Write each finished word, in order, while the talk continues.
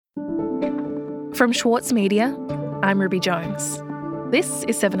From Schwartz Media, I'm Ruby Jones. This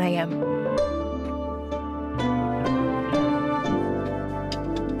is 7am.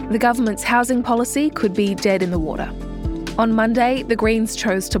 The government's housing policy could be dead in the water. On Monday, the Greens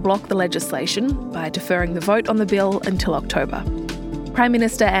chose to block the legislation by deferring the vote on the bill until October. Prime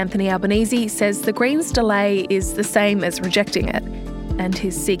Minister Anthony Albanese says the Greens' delay is the same as rejecting it, and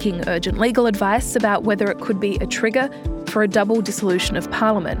he's seeking urgent legal advice about whether it could be a trigger for a double dissolution of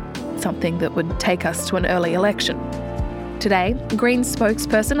Parliament, something that would take us to an early election. Today, Greens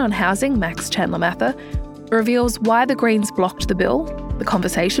spokesperson on housing, Chandler-Mather, reveals why the Greens blocked the bill, the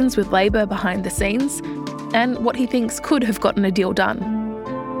conversations with Labor behind the scenes, and what he thinks could have gotten a deal done.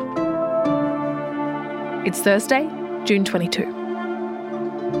 It's Thursday, June 22.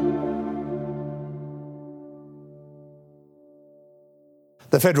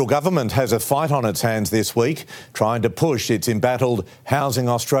 The federal government has a fight on its hands this week, trying to push its embattled Housing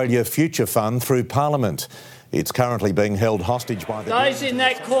Australia Future Fund through Parliament. It's currently being held hostage by the... Those in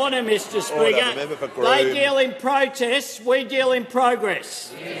that corner, Mr Speaker, they deal in protests, we deal in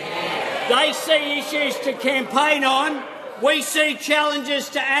progress. Yeah. They see issues to campaign on, we see challenges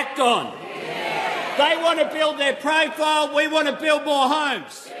to act on. Yeah. They want to build their profile, we want to build more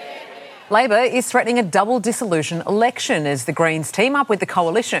homes. Labor is threatening a double dissolution election as the Greens team up with the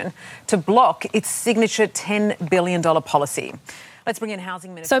coalition to block its signature $10 billion policy. Let's bring in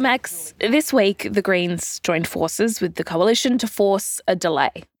Housing Minister... So, Max, this week the Greens joined forces with the coalition to force a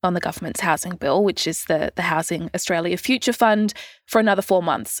delay on the government's housing bill, which is the Housing Australia Future Fund, for another 4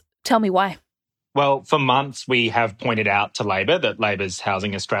 months. Tell me why. Well, for months we have pointed out to Labor that Labor's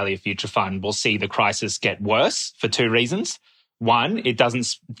Housing Australia Future Fund will see the crisis get worse for two reasons. One, it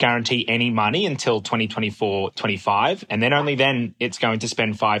doesn't guarantee any money until 2024-25, and only then it's going to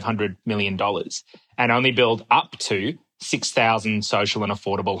spend $500 million and only build up to 6,000 social and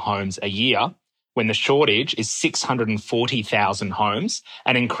affordable homes a year, when the shortage is 640,000 homes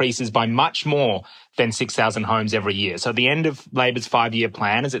and increases by much more than 6,000 homes every year. So at the end of Labor's 5-year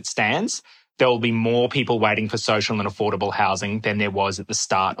plan as it stands, there will be more people waiting for social and affordable housing than there was at the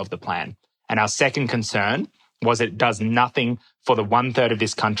start of the plan. And our second concern was it does nothing for the 1/3 of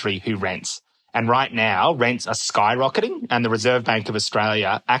this country who rents. And right now, rents are skyrocketing, and the Reserve Bank of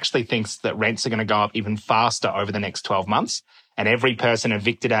Australia actually thinks that rents are going to go up even faster over the next 12 months. And every person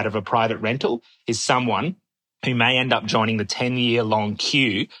evicted out of a private rental is someone who may end up joining the 10-year-long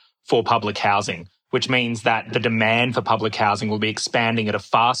queue for public housing, which means that the demand for public housing will be expanding at a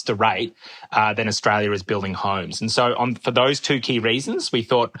faster rate than Australia is building homes. And so for those two key reasons, we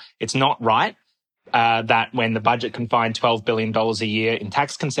thought it's not right that when the budget can find $12 billion a year in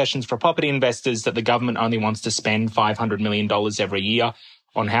tax concessions for property investors, that the government only wants to spend $500 million every year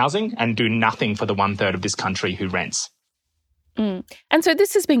on housing and do nothing for the 1/3 of this country who rents. And so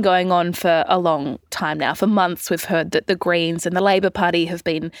this has been going on for a long time now. For months we've heard that the Greens and the Labor Party have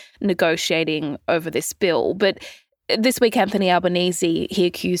been negotiating over this bill. But this week Anthony Albanese, he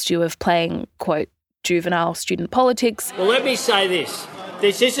accused you of playing, quote, juvenile student politics. Well, let me say this.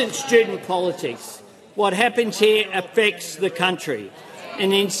 This isn't student politics. What happens here affects the country.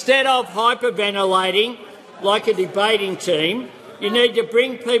 And instead of hyperventilating like a debating team, you need to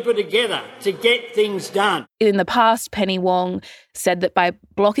bring people together to get things done. In the past, Penny Wong said that by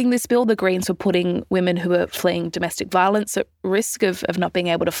blocking this bill, the Greens were putting women who are fleeing domestic violence at risk of not being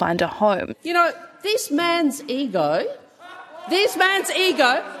able to find a home. You know, this man's ego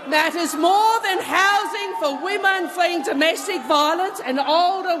matters more than housing for women fleeing domestic violence and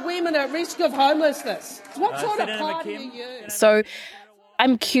older women at risk of homelessness. What sort of party are you? So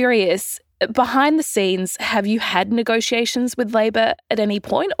I'm curious, behind the scenes, have you had negotiations with Labor at any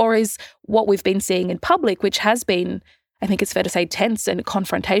point, or is what we've been seeing in public, which has been, I think it's fair to say, tense and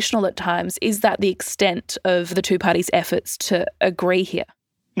confrontational at times, is that the extent of the two parties' efforts to agree here?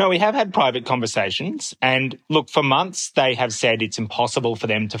 No, we have had private conversations. And look, for months, they have said it's impossible for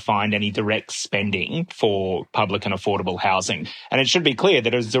them to find any direct spending for public and affordable housing. And it should be clear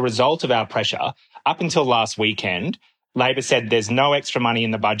that as a result of our pressure, up until last weekend, Labor said there's no extra money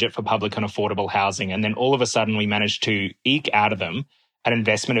in the budget for public and affordable housing. And then all of a sudden, we managed to eke out of them an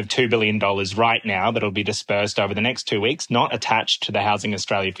investment of $2 billion right now that will be dispersed over the next 2 weeks, not attached to the Housing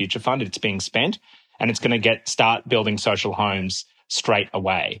Australia Future Fund. It's being spent, and it's going to start building social homes straight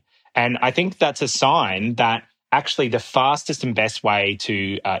away. And I think that's a sign that actually the fastest and best way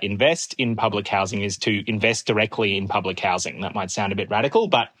to invest in public housing is to invest directly in public housing. That might sound a bit radical,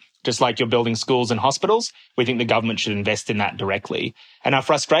 but just like you're building schools and hospitals, we think the government should invest in that directly. And our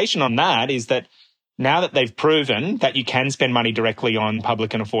frustration on that is that now that they've proven that you can spend money directly on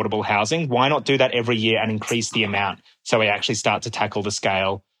public and affordable housing, why not do that every year and increase the amount so we actually start to tackle the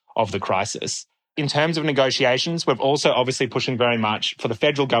scale of the crisis. In terms of negotiations, we're also obviously pushing very much for the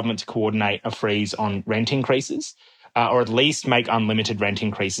federal government to coordinate a freeze on rent increases, or at least make unlimited rent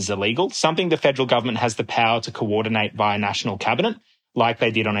increases illegal, something the federal government has the power to coordinate via national cabinet, like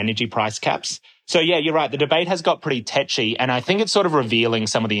they did on energy price caps. So, yeah, you're right. The debate has got pretty tetchy, and I think it's sort of revealing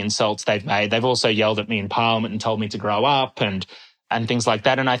some of the insults they've made. They've also yelled at me in Parliament and told me to grow up and things like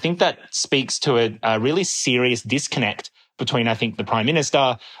that. And I think that speaks to a really serious disconnect between, I think, the Prime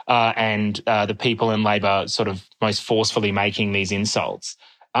Minister and the people in Labor sort of most forcefully making these insults,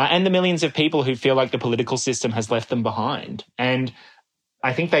 and the millions of people who feel like the political system has left them behind. And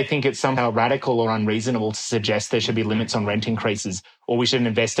I think they think it's somehow radical or unreasonable to suggest there should be limits on rent increases, or we should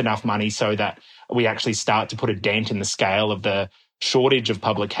invest enough money so that we actually start to put a dent in the scale of the shortage of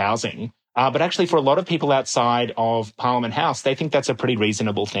public housing. But actually, for a lot of people outside of Parliament House, they think that's a pretty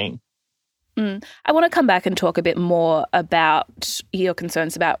reasonable thing. I want to come back and talk a bit more about your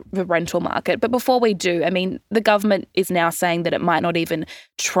concerns about the rental market. But before we do, I mean, the government is now saying that it might not even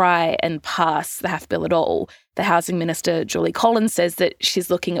try and pass the HAF bill at all. The Housing Minister, Julie Collins, says that she's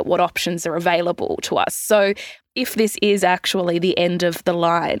looking at what options are available to us. So if this is actually the end of the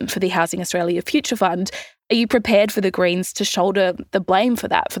line for the Housing Australia Future Fund, are you prepared for the Greens to shoulder the blame for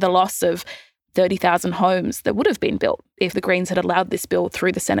that, for the loss of 30,000 homes that would have been built if the Greens had allowed this bill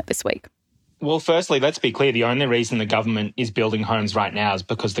through the Senate this week? Well, firstly, let's be clear. The only reason the government is building homes right now is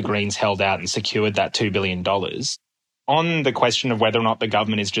because the Greens held out and secured that $2 billion. On the question of whether or not the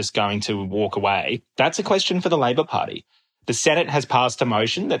government is just going to walk away, that's a question for the Labor Party. The Senate has passed a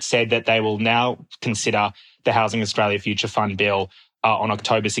motion that said that they will now consider the Housing Australia Future Fund bill on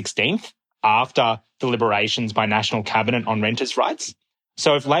October 16th after deliberations by National Cabinet on renters' rights.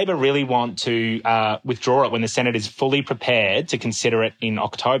 So if Labor really want to withdraw it when the Senate is fully prepared to consider it in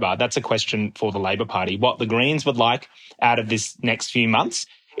October, that's a question for the Labor Party. What the Greens would like out of this next few months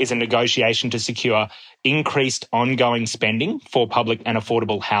is a negotiation to secure increased ongoing spending for public and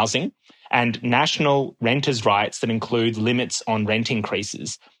affordable housing and national renters' rights that include limits on rent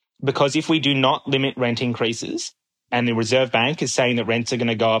increases. Because if we do not limit rent increases, and the Reserve Bank is saying that rents are going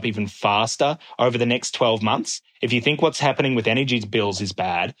to go up even faster over the next 12 months. If you think what's happening with energy bills is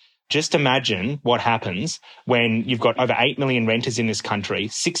bad, just imagine what happens when you've got over 8 million renters in this country,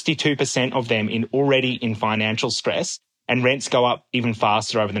 62% of them already in financial stress, and rents go up even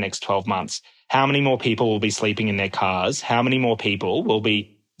faster over the next 12 months. How many more people will be sleeping in their cars? How many more people will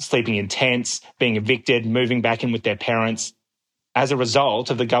be sleeping in tents, being evicted, moving back in with their parents, as a result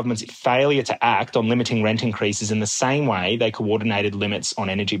of the government's failure to act on limiting rent increases in the same way they coordinated limits on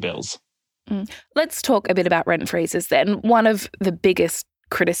energy bills? Let's talk a bit about rent freezes then. One of the biggest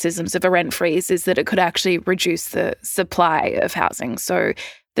criticisms of a rent freeze is that it could actually reduce the supply of housing. So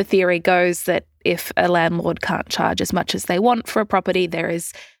the theory goes that if a landlord can't charge as much as they want for a property, there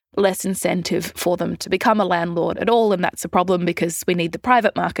is less incentive for them to become a landlord at all. And that's a problem because we need the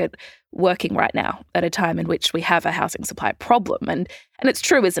private market working right now at a time in which we have a housing supply problem. And it's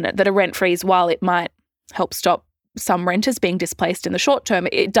true, isn't it, that a rent freeze, while it might help stop some renters being displaced in the short term,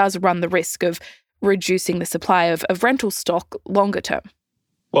 it does run the risk of reducing the supply of rental stock longer term.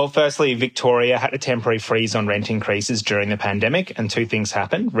 Well, firstly, Victoria had a temporary freeze on rent increases during the pandemic, and two things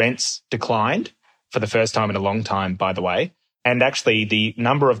happened. Rents declined for the first time in a long time, by the way. And actually, the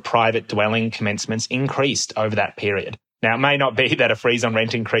number of private dwelling commencements increased over that period. Now, it may not be that a freeze on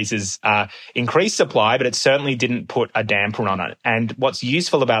rent increases increased supply, but it certainly didn't put a damper on it. And what's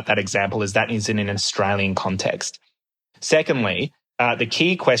useful about that example is that is in an Australian context. Secondly, the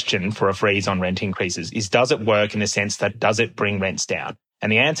key question for a freeze on rent increases is, does it work in the sense that does it bring rents down?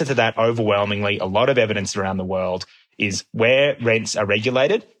 And the answer to that, overwhelmingly, a lot of evidence around the world is where rents are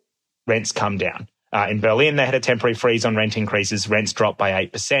regulated, rents come down. In Berlin, they had a temporary freeze on rent increases. Rents dropped by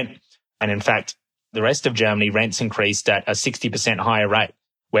 8%. And in fact, the rest of Germany, rents increased at a 60% higher rate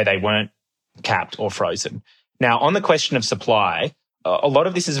where they weren't capped or frozen. Now, on the question of supply, a lot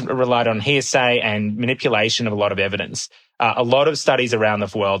of this is relied on hearsay and manipulation of a lot of evidence. A lot of studies around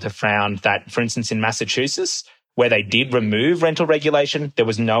the world have found that, for instance, in Massachusetts, where they did remove rental regulation, there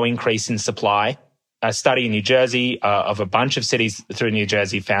was no increase in supply. A study in New Jersey of a bunch of cities through New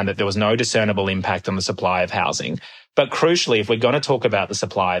Jersey found that there was no discernible impact on the supply of housing. But crucially, if we're going to talk about the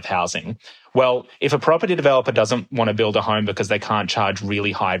supply of housing, well, if a property developer doesn't want to build a home because they can't charge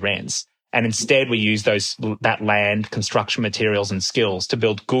really high rents, and instead we use that land, construction materials and skills to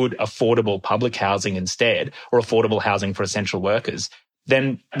build good, affordable public housing instead, or affordable housing for essential workers,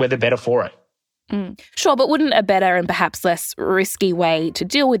 then we're the better for it. Sure, but wouldn't a better and perhaps less risky way to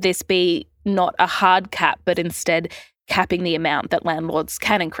deal with this be not a hard cap, but instead capping the amount that landlords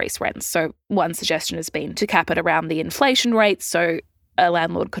can increase rents? So one suggestion has been to cap it around the inflation rate, so a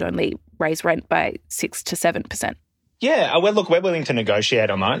landlord could only raise rent by 6 to 7%. Yeah, well, look, we're willing to negotiate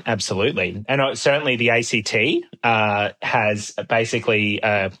on that, absolutely. And certainly the ACT has basically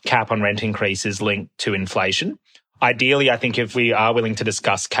a cap on rent increases linked to inflation. Ideally, I think if we are willing to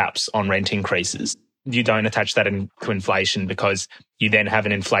discuss caps on rent increases, you don't attach that to inflation, because you then have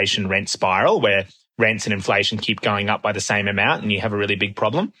an inflation rent spiral where rents and inflation keep going up by the same amount and you have a really big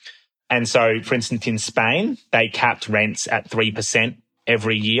problem. And so, for instance, in Spain, they capped rents at 3%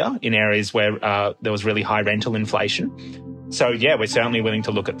 every year in areas where there was really high rental inflation. So, yeah, we're certainly willing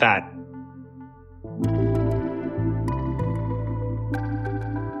to look at that.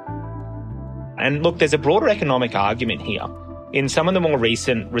 And look, there's a broader economic argument here. In some of the more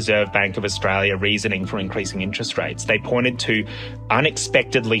recent Reserve Bank of Australia reasoning for increasing interest rates, they pointed to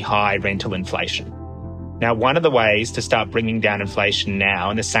unexpectedly high rental inflation. Now, one of the ways to start bringing down inflation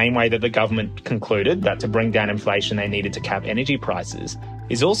now, in the same way that the government concluded that to bring down inflation they needed to cap energy prices,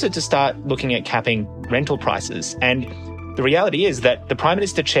 is also to start looking at capping rental prices. And the reality is that the Prime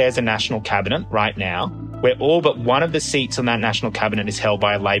Minister chairs a national cabinet right now, where all but one of the seats on that national cabinet is held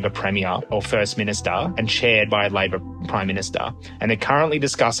by a Labor Premier or First Minister and chaired by a Labor Prime Minister. And they're currently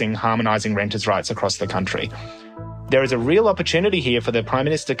discussing harmonising renters' rights across the country. There is a real opportunity here for the Prime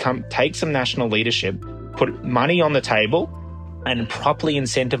Minister to take some national leadership, put money on the table and properly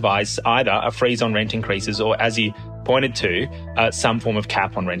incentivise either a freeze on rent increases or, as he pointed to, some form of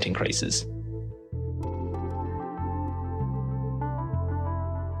cap on rent increases.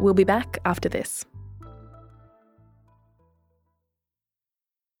 We'll be back after this.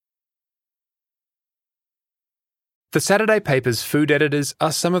 The Saturday paper's food editors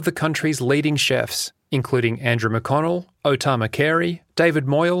are some of the country's leading chefs, including Andrew McConnell, Otar Makary, David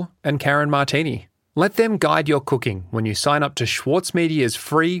Moyle and Karen Martini. Let them guide your cooking when you sign up to Schwartz Media's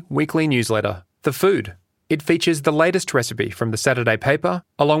free weekly newsletter, The Food. It features the latest recipe from the Saturday paper,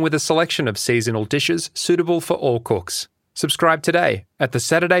 along with a selection of seasonal dishes suitable for all cooks. Subscribe today at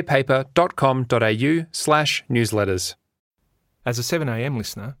thesaturdaypaper.com.au/newsletters. As a 7am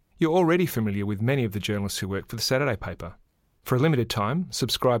listener, you're already familiar with many of the journalists who work for the Saturday paper. For a limited time,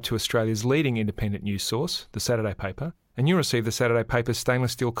 subscribe to Australia's leading independent news source, the Saturday paper, and you'll receive the Saturday paper's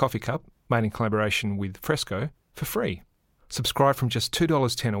stainless steel coffee cup, made in collaboration with Fresco, for free. Subscribe from just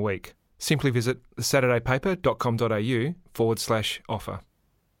 $2.10 a week. Simply visit thesaturdaypaper.com.au/offer.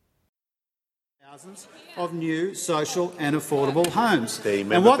 Thousands of new social and affordable homes.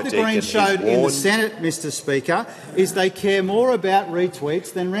 And what the Greens showed in the Senate, Mr Speaker, is they care more about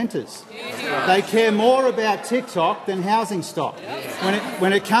retweets than renters. They care more about TikTok than housing stock.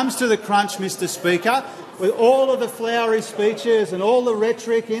 When it comes to the crunch, Mr Speaker, with all of the flowery speeches and all the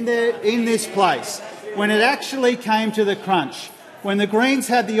rhetoric in this place, when it actually came to the crunch, when the Greens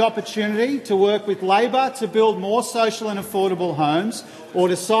had the opportunity to work with Labor to build more social and affordable homes, or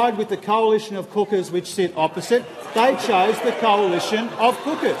to side with the coalition of cookers which sit opposite, they chose the coalition of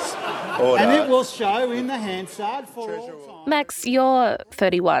cookers. Order. And it will show in the Hansard for all time. Max, you're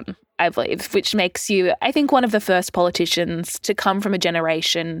 31, I believe, which makes you, I think, one of the first politicians to come from a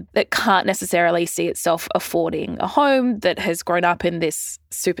generation that can't necessarily see itself affording a home, that has grown up in this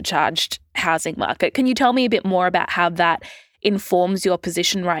supercharged housing market. Can you tell me a bit more about how that informs your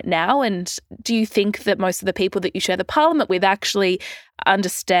position right now? And do you think that most of the people that you share the parliament with actually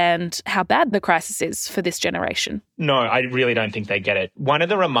understand how bad the crisis is for this generation? No, I really don't think they get it. One of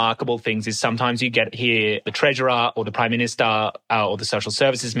the remarkable things is sometimes you get here the Treasurer or the Prime Minister or the Social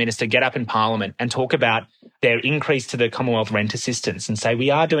Services Minister get up in Parliament and talk about their increase to the Commonwealth rent assistance and say,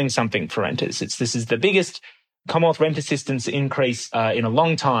 we are doing something for renters. This is the biggest Commonwealth rent assistance increase in a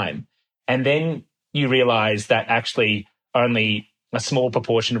long time. And then you realise that actually only a small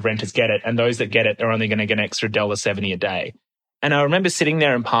proportion of renters get it, and those that get it are only going to get an extra $1.70 a day. And I remember sitting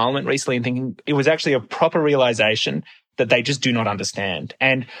there in Parliament recently and thinking it was actually a proper realisation that they just do not understand.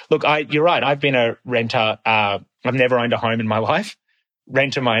 And look, you're right, I've been a renter. I've never owned a home in my life,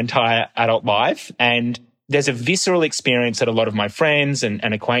 renter my entire adult life. And there's a visceral experience that a lot of my friends and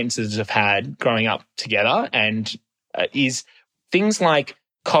acquaintances have had growing up together, and is things like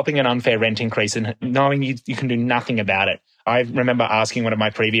copping an unfair rent increase and knowing you can do nothing about it. I remember asking one of my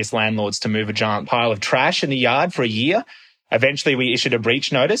previous landlords to move a giant pile of trash in the yard for a year. Eventually, we issued a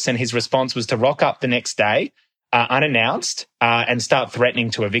breach notice, and his response was to rock up the next day, unannounced, and start threatening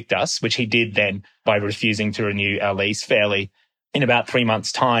to evict us, which he did then by refusing to renew our lease fairly in about 3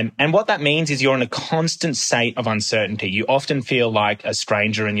 months' time. And what that means is you're in a constant state of uncertainty. You often feel like a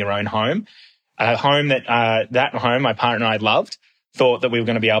stranger in your own home, a home that home my partner and I loved, thought that we were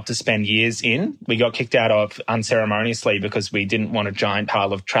going to be able to spend years in. We got kicked out of unceremoniously because we didn't want a giant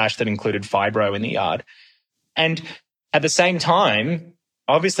pile of trash that included fibro in the yard. And At the same time,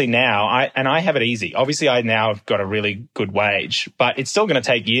 obviously now, I have it easy. Obviously, I now have got a really good wage, but it's still going to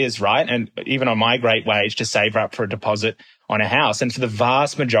take years, right? And even on my great wage to save up for a deposit on a house. And for the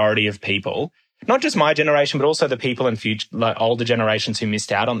vast majority of people, not just my generation, but also the people in future, like older generations who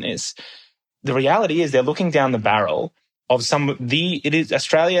missed out on this, the reality is they're looking down the barrel of it is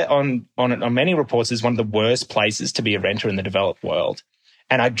Australia on many reports is one of the worst places to be a renter in the developed world.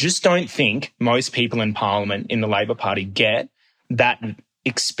 And I just don't think most people in Parliament in the Labor Party get that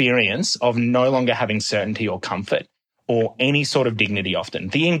experience of no longer having certainty or comfort or any sort of dignity often.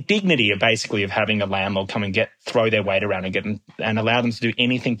 The indignity of basically of having a landlord come and throw their weight around and allow them to do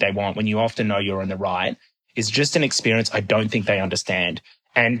anything they want when you often know you're in the right is just an experience I don't think they understand.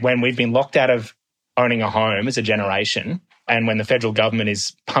 And when we've been locked out of owning a home as a generation, and when the federal government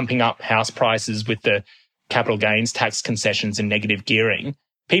is pumping up house prices with the capital gains tax concessions and negative gearing,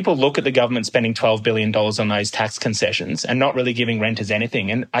 people look at the government spending $12 billion on those tax concessions and not really giving renters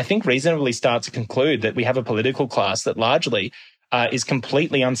anything. And I think reasonably start to conclude that we have a political class that largely is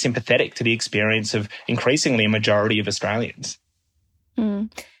completely unsympathetic to the experience of increasingly a majority of Australians.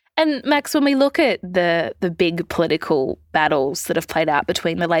 Mm. And Max, when we look at the big political battles that have played out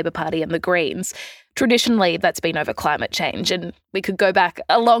between the Labor Party and the Greens, traditionally that's been over climate change, and we could go back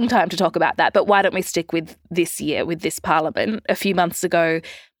a long time to talk about that, but why don't we stick with this year, with this Parliament? A few months ago,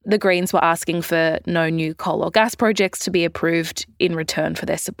 the Greens were asking for no new coal or gas projects to be approved in return for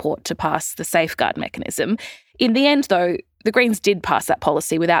their support to pass the safeguard mechanism. In the end, though, the Greens did pass that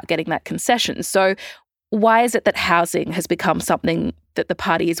policy without getting that concession. So why is it that housing has become something that the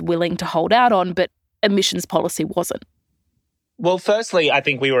party is willing to hold out on, but emissions policy wasn't? Well, firstly, I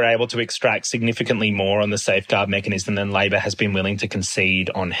think we were able to extract significantly more on the safeguard mechanism than Labor has been willing to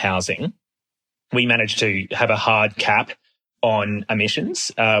concede on housing. We managed to have a hard cap on emissions,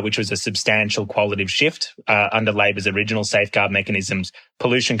 which was a substantial qualitative shift. Under Labor's original safeguard mechanisms,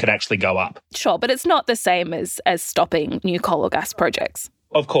 pollution could actually go up. Sure, but it's not the same as stopping new coal or gas projects.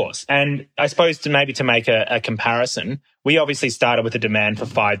 Of course. And I suppose to make a comparison, we obviously started with a demand for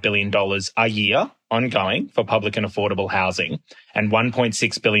 $5 billion a year ongoing for public and affordable housing and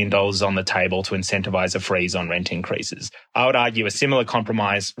 $1.6 billion on the table to incentivise a freeze on rent increases. I would argue a similar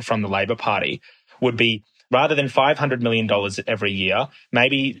compromise from the Labor Party would be, rather than $500 million every year,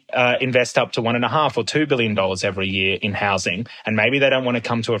 maybe invest up to $1.5 or $2 billion every year in housing. And maybe they don't want to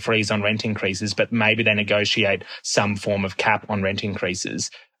come to a freeze on rent increases, but maybe they negotiate some form of cap on rent increases,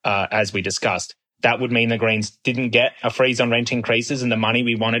 as we discussed. That would mean the Greens didn't get a freeze on rent increases and the money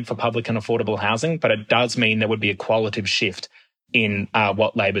we wanted for public and affordable housing, but it does mean there would be a qualitative shift in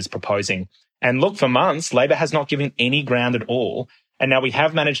what Labor's proposing. And look, for months, Labor has not given any ground at all. And now we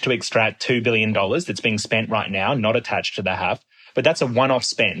have managed to extract $2 billion that's being spent right now, not attached to the HAF, but that's a one-off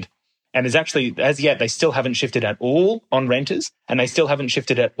spend. And there's actually, as yet, they still haven't shifted at all on renters, and they still haven't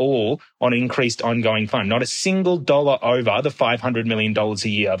shifted at all on increased ongoing fund. Not a single dollar over the $500 million a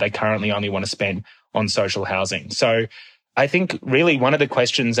year they currently only want to spend on social housing. So I think really one of the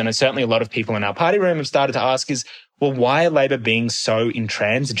questions, and certainly a lot of people in our party room have started to ask is, well, why are Labor being so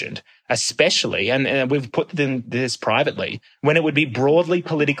intransigent, especially, and we've put this privately, when it would be broadly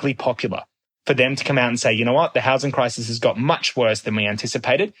politically popular for them to come out and say, you know what, the housing crisis has got much worse than we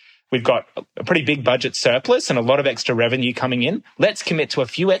anticipated. We've got a pretty big budget surplus and a lot of extra revenue coming in. Let's commit to a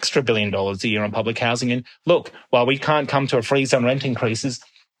few extra $1 billion a year on public housing. And look, while we can't come to a freeze on rent increases,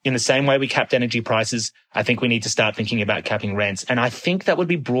 in the same way we capped energy prices, I think we need to start thinking about capping rents. And I think that would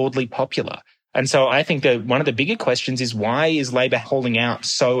be broadly popular. And so I think that one of the bigger questions is, why is Labor holding out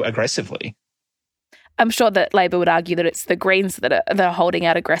so aggressively? I'm sure that Labor would argue that it's the Greens that are holding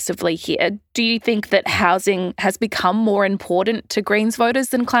out aggressively here. Do you think that housing has become more important to Greens voters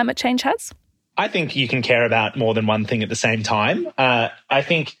than climate change has? I think you can care about more than one thing at the same time. I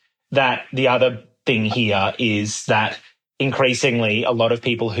think that the other thing here is that increasingly a lot of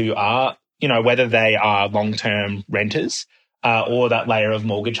people who are, whether they are long-term renters or that layer of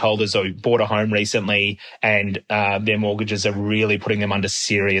mortgage holders who bought a home recently and their mortgages are really putting them under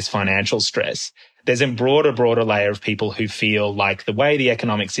serious financial stress. There's a broader layer of people who feel like the way the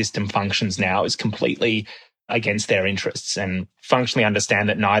economic system functions now is completely against their interests and functionally understand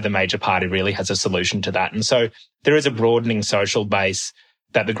that neither major party really has a solution to that. And so there is a broadening social base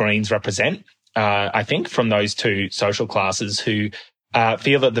that the Greens represent, I think, from those two social classes who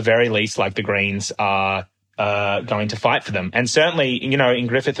feel at the very least like the Greens are going to fight for them. And certainly, in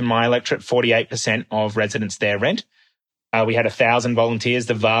Griffith and my electorate, 48% of residents there rent. We had 1,000 volunteers.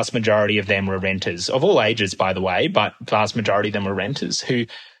 The vast majority of them were renters, of all ages, by the way, but vast majority of them were renters who,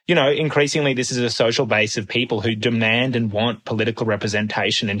 increasingly this is a social base of people who demand and want political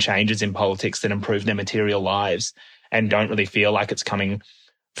representation and changes in politics that improve their material lives. and don't really feel like it's coming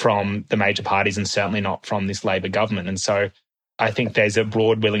from the major parties and certainly not from this Labor government. And so I think there's a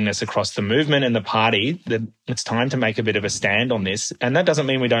broad willingness across the movement and the party that it's time to make a bit of a stand on this. And that doesn't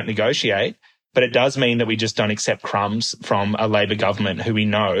mean we don't negotiate, but it does mean that we just don't accept crumbs from a Labor government who we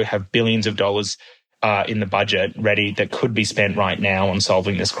know have billions of dollars in the budget ready that could be spent right now on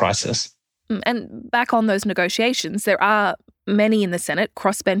solving this crisis. And back on those negotiations, there are many in the Senate,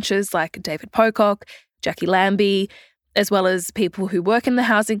 crossbenchers like David Pocock, Jackie Lambie, as well as people who work in the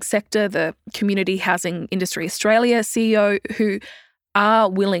housing sector, the Community Housing Industry Australia CEO, who are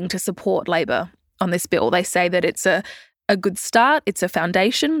willing to support Labor on this bill. They say that it's a good start, it's a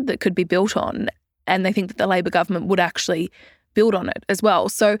foundation that could be built on, and they think that the Labor government would actually build on it as well.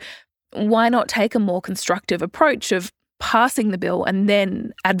 So why not take a more constructive approach of passing the bill and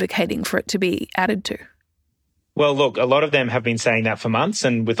then advocating for it to be added to? Well, look, a lot of them have been saying that for months,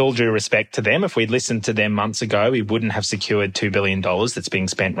 and with all due respect to them, if we'd listened to them months ago, we wouldn't have secured $2 billion that's being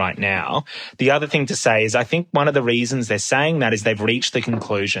spent right now. The other thing to say is I think one of the reasons they're saying that is they've reached the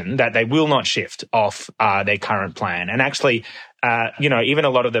conclusion that they will not shift off their current plan. And actually, even a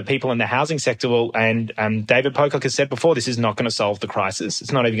lot of the people in the housing sector will, and David Pocock has said before, this is not going to solve the crisis.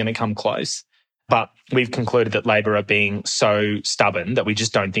 It's not even going to come close. But we've concluded that Labor are being so stubborn that we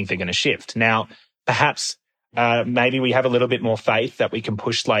just don't think they're going to shift. Now, perhaps maybe we have a little bit more faith that we can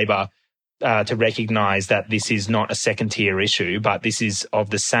push Labor to recognise that this is not a second-tier issue, but this is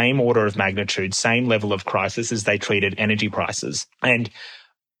of the same order of magnitude, same level of crisis as they treated energy prices. And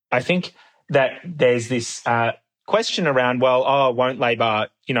I think that there's this question around, won't Labor,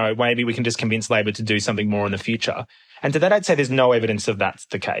 maybe we can just convince Labor to do something more in the future. And to that, I'd say there's no evidence of that's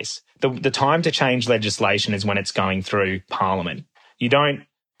the case. The time to change legislation is when it's going through Parliament. You don't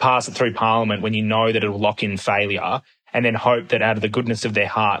pass it through Parliament when you know that it'll lock in failure and then hope that out of the goodness of their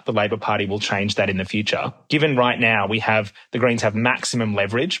heart, the Labor Party will change that in the future. Given right now the Greens have maximum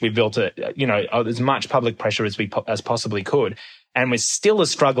leverage, we've built as much public pressure as possibly could, and we're still a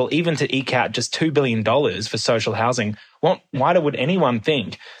struggle even to eke out just $2 billion for social housing. Well, why would anyone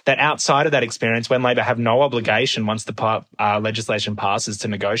think that outside of that experience, when Labor have no obligation once the legislation passes to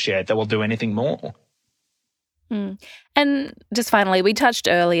negotiate, that will do anything more? And just finally, we touched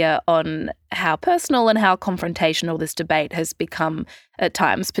earlier on how personal and how confrontational this debate has become at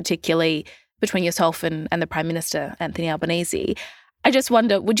times, particularly between yourself and the Prime Minister, Anthony Albanese. I just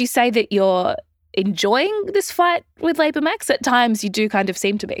wonder, would you say that you're enjoying this fight with Labor, Max? At times you do kind of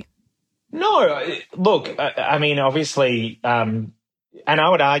seem to be. No, look, I mean, obviously, and I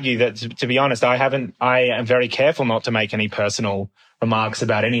would argue that, to be honest, I am very careful not to make any personal remarks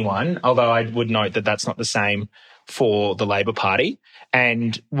about anyone, although I would note that that's not the same for the Labor Party.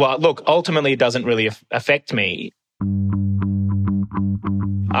 And, well, look, ultimately it doesn't really affect me.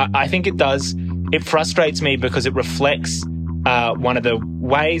 I think it does. It frustrates me because it reflects one of the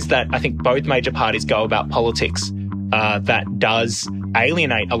ways that I think both major parties go about politics that does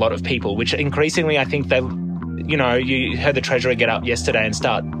alienate a lot of people, which increasingly I think you heard the Treasurer get up yesterday and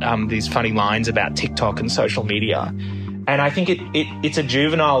start these funny lines about TikTok and social media. And I think it's a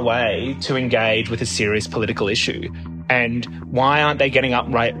juvenile way to engage with a serious political issue. And why aren't they getting up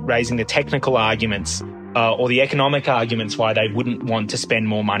raising the technical arguments or the economic arguments why they wouldn't want to spend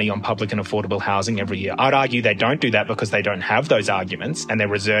more money on public and affordable housing every year? I'd argue they don't do that because they don't have those arguments and they're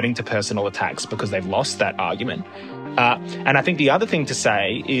resorting to personal attacks because they've lost that argument. And I think the other thing to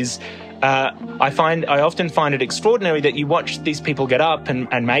say is I often find it extraordinary that you watch these people get up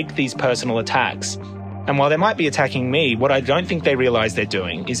and make these personal attacks. And while they might be attacking me, what I don't think they realise they're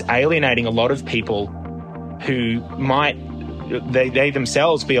doing is alienating a lot of people who might they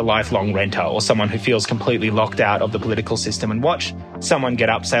themselves be a lifelong renter or someone who feels completely locked out of the political system, and watch someone get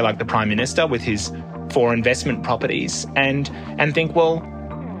up, say like the Prime Minister with his 4 investment properties and think,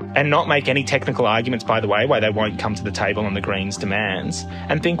 and not make any technical arguments, by the way, why they won't come to the table on the Greens' demands,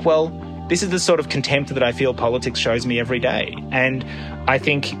 and think, this is the sort of contempt that I feel politics shows me every day. And I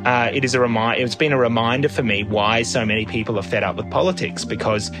think it's been a reminder for me why so many people are fed up with politics,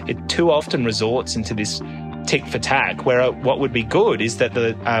 because it too often resorts into this tick for tack, where what would be good is that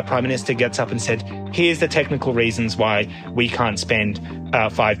the Prime Minister gets up and said, here's the technical reasons why we can't spend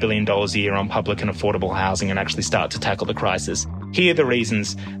 $5 billion a year on public and affordable housing and actually start to tackle the crisis. Here are the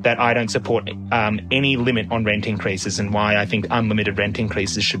reasons that I don't support any limit on rent increases and why I think unlimited rent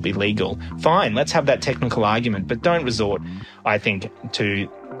increases should be legal. Fine, let's have that technical argument, but don't resort, I think,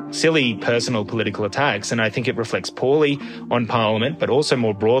 to silly personal political attacks. And I think it reflects poorly on Parliament, but also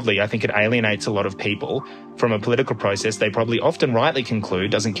more broadly, I think it alienates a lot of people from a political process they probably often rightly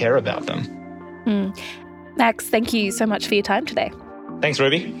conclude doesn't care about them. Max, thank you so much for your time today. Thanks,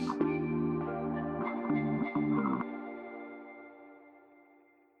 Ruby.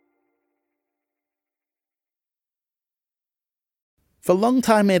 For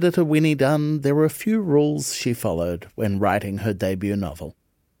longtime editor Winnie Dunn, there were a few rules she followed when writing her debut novel.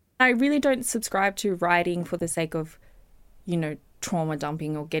 I really don't subscribe to writing for the sake of, trauma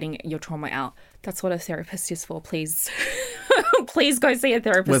dumping or getting your trauma out. That's what a therapist is for, please. Please go see a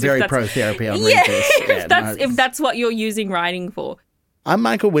therapist. We're very pro-therapy on Read This. If that's what you're using writing for. I'm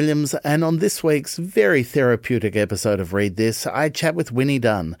Michael Williams, and on this week's very therapeutic episode of Read This, I chat with Winnie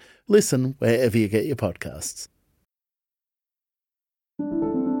Dunn. Listen wherever you get your podcasts.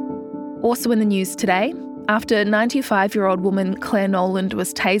 Also in the news today, after 95-year-old woman Claire Noland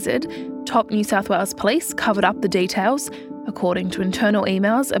was tasered, top New South Wales Police covered up the details, according to internal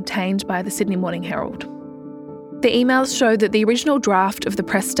emails obtained by the Sydney Morning Herald. The emails show that the original draft of the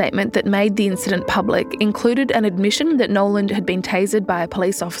press statement that made the incident public included an admission that Noland had been tasered by a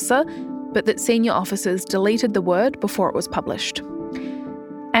police officer, but that senior officers deleted the word before it was published.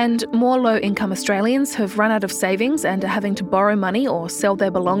 And more low-income Australians have run out of savings and are having to borrow money or sell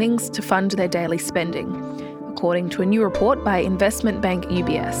their belongings to fund their daily spending, according to a new report by investment bank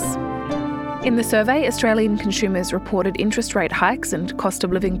UBS. In the survey, Australian consumers reported interest rate hikes and cost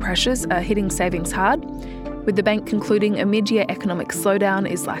of living pressures are hitting savings hard, with the bank concluding a mid-year economic slowdown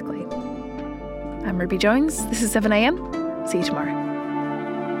is likely. I'm Ruby Jones. This is 7am. See you tomorrow.